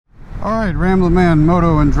Alright, Ramblin' Man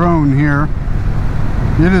Moto and Drone here.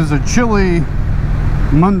 It is a chilly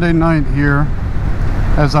Monday night here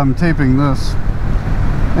as I'm taping this.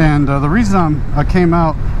 And the reason I came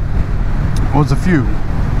out was a few.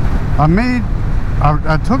 I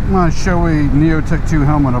took my Shoei Neotech 2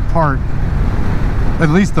 helmet apart, at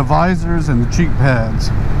least the visors and the cheek pads,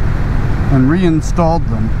 and reinstalled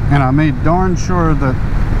them. And I made darn sure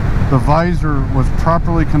that the visor was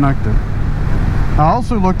properly connected. I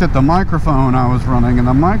also looked at the microphone I was running, and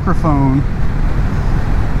the microphone,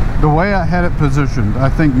 the way I had it positioned, I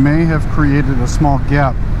think may have created a small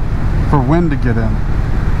gap for wind to get in.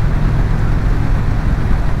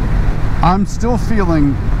 I'm still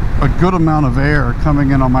feeling a good amount of air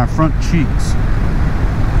coming in on my front cheeks.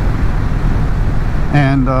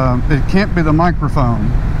 And it can't be the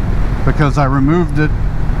microphone, because I removed it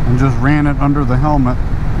and just ran it under the helmet,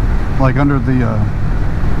 like under the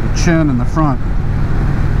chin in the front.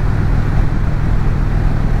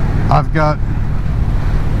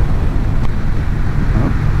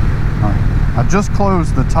 I just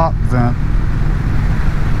closed the top vent,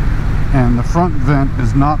 and the front vent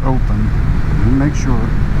is not open. Let me make sure.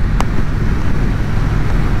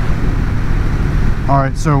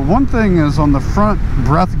 Alright, so one thing is on the front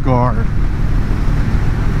breath guard,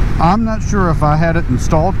 I'm not sure if I had it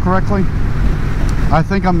installed correctly. I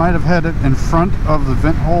think I might have had it in front of the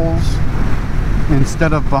vent holes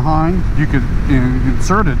instead of behind. You could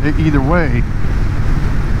insert it either way.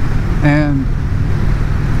 And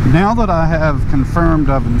now that I have confirmed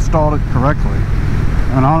I've installed it correctly,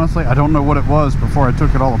 and honestly I don't know what it was before I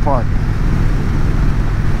took it all apart,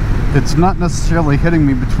 it's not necessarily hitting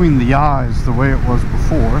me between the eyes the way it was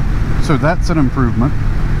before, so that's an improvement.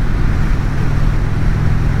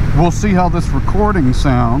 We'll see how this recording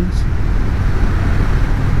sounds,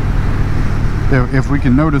 if we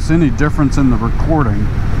can notice any difference in the recording.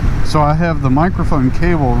 So I have the microphone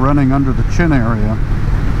cable running under the chin area.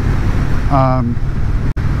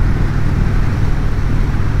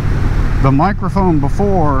 The microphone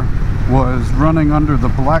before was running under the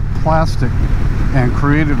black plastic and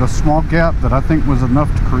created a small gap that I think was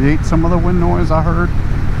enough to create some of the wind noise I heard.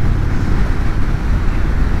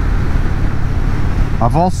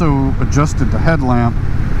 I've also adjusted the headlamp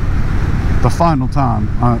the final time.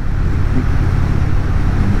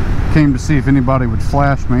 Came to see if anybody would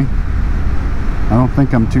flash me. I don't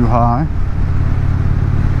think I'm too high.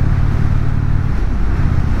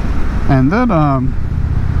 And then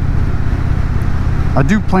I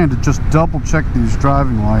do plan to just double check these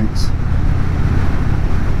driving lights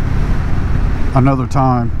another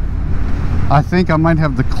time. I think I might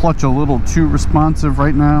have the clutch a little too responsive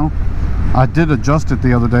right now. I did adjust it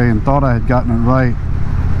the other day and thought I had gotten it right,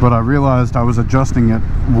 but I realized I was adjusting it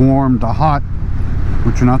warm to hot,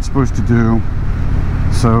 which you're not supposed to do.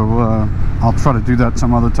 So I'll try to do that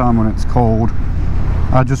some other time when it's cold.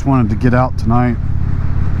 I just wanted to get out tonight.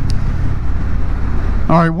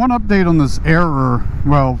 Alright, one update on this error,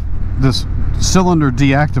 well, this cylinder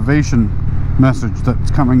deactivation message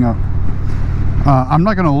that's coming up. I'm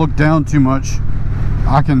not going to look down too much.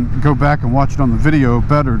 I can go back and watch it on the video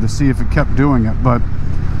better to see if it kept doing it, but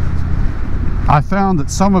I found that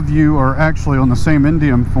some of you are actually on the same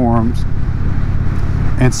Indium forums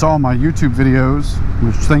and saw my YouTube videos,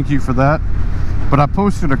 which thank you for that. But I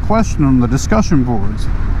posted a question on the discussion boards.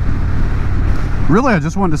 Really, I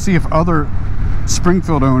just wanted to see if other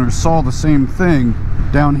Springfield owners saw the same thing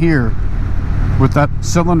down here with that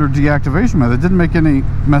cylinder deactivation method. It didn't make any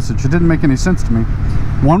message. It didn't make any sense to me.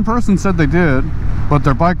 One person said they did, but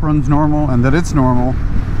their bike runs normal and that it's normal.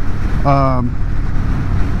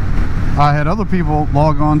 I had other people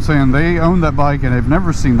log on saying they own that bike and they've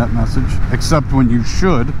never seen that message, except when you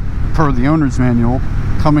should, per the owner's manual,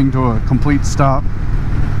 coming to a complete stop.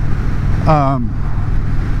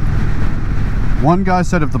 One guy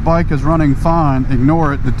said if the bike is running fine,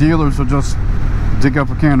 ignore it. The dealers will just dig up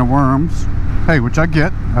a can of worms. Hey, which I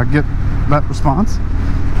get that response.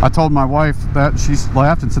 I told my wife that, she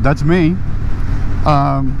laughed and said, that's me.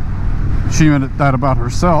 She meant that about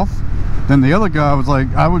herself. Then the other guy was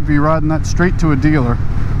like, I would be riding that straight to a dealer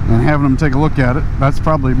and having them take a look at it. That's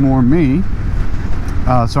probably more me.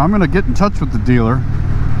 So I'm going to get in touch with the dealer.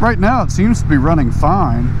 Right now it seems to be running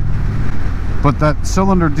fine, but that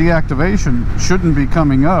cylinder deactivation shouldn't be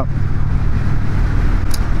coming up,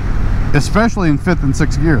 especially in 5th and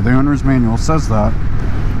 6th gear. The owner's manual says that.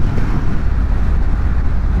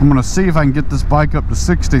 I'm going to see if I can get this bike up to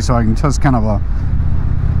 60 so I can test kind of a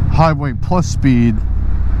highway plus speed.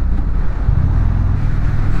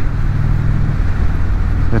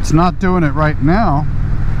 It's not doing it right now.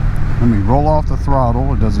 Let me roll off the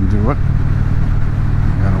throttle. It doesn't do it.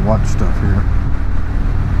 Gotta watch stuff here.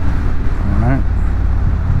 Alright.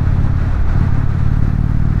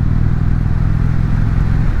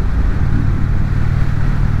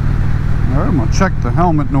 Alright, I'm going to check the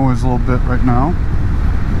helmet noise a little bit right now.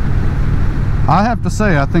 I have to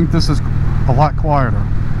say, I think this is a lot quieter.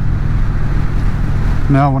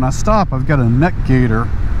 Now, when I stop, I've got a neck gaiter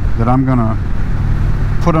that I'm going to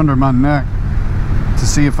put under my neck to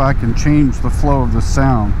see if I can change the flow of the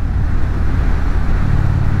sound.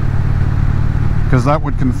 Because that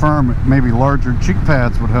would confirm maybe larger cheek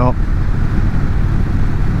pads would help.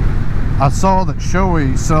 I saw that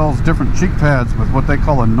Shoei sells different cheek pads with what they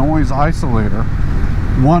call a noise isolator.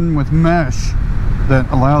 One with mesh that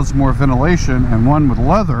allows more ventilation, and one with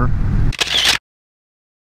leather.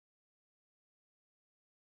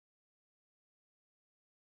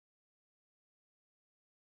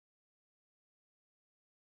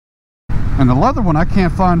 And the leather one I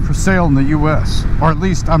can't find for sale in the US, or at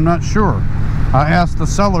least I'm not sure. I asked the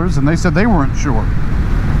sellers and they said they weren't sure.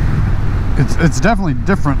 It's definitely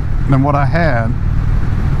different than what I had,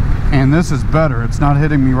 and this is better. It's not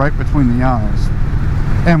hitting me right between the eyes.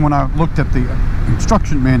 And when I looked at the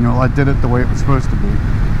instruction manual, I did it the way it was supposed to be.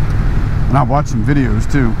 And I watched some videos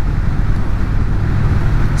too.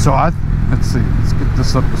 So let's see, let's get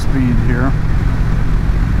this up to speed here.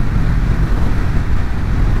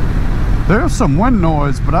 There's some wind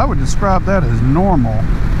noise, but I would describe that as normal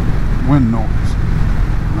wind noise.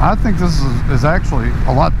 I think this is actually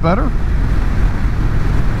a lot better.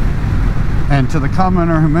 And to the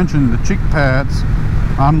commenter who mentioned the cheek pads,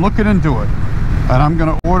 I'm looking into it. And I'm going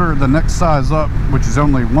to order the next size up, which is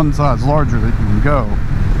only one size larger that you can go.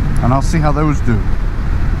 And I'll see how those do.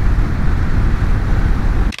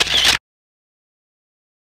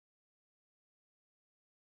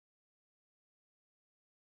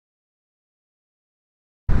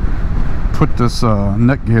 Put this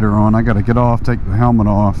neck gaiter on. I got to get off, take the helmet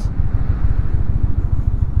off.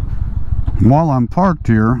 While I'm parked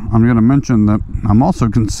here, I'm going to mention that I'm also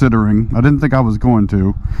considering, I didn't think I was going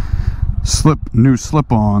to, new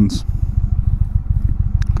slip-ons.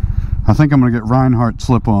 I think I'm going to get Reinhardt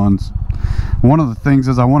slip-ons. One of the things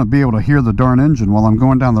is I want to be able to hear the darn engine while I'm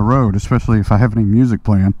going down the road, especially if I have any music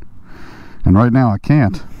playing. And right now I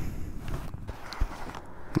can't.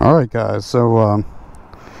 Alright guys, so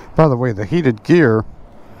by the way, the heated gear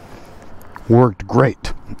worked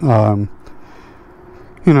great.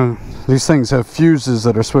 You know, these things have fuses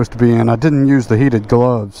that are supposed to be in. I didn't use the heated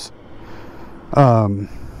gloves. I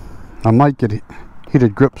might get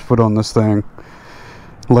heated grips put on this thing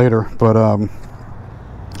later, but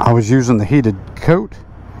I was using the heated coat,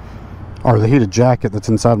 or the heated jacket that's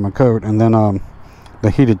inside my coat, and then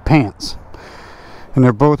the heated pants. And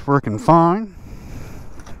they're both working fine.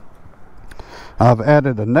 I've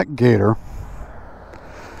added a neck gaiter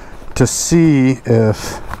to see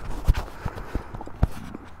if,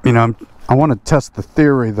 you know, I want to test the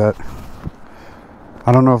theory that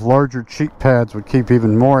I don't know if larger cheek pads would keep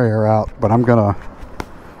even more air out, but I'm gonna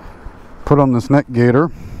put on this neck gaiter.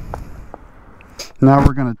 Now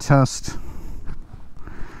we're gonna test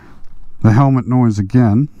the helmet noise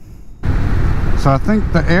again. So I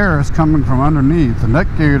think the air is coming from underneath. The neck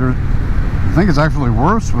gaiter, I think it's actually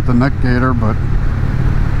worse with the neck gaiter, but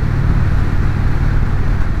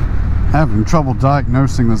having trouble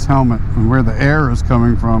diagnosing this helmet and where the air is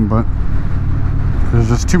coming from, but there's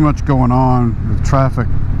just too much going on with traffic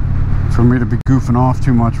for me to be goofing off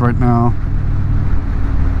too much right now.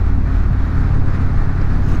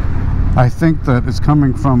 I think that it's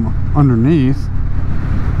coming from underneath,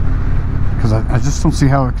 because I just don't see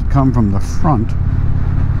how it could come from the front.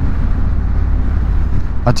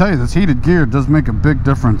 I tell you, this heated gear does make a big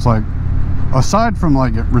difference. Like, aside from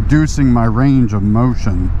like it reducing my range of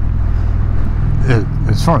motion,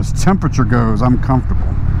 as far as temperature goes, I'm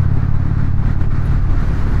comfortable.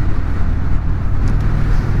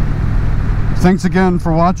 Thanks again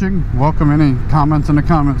for watching. Welcome any comments in the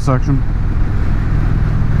comment section.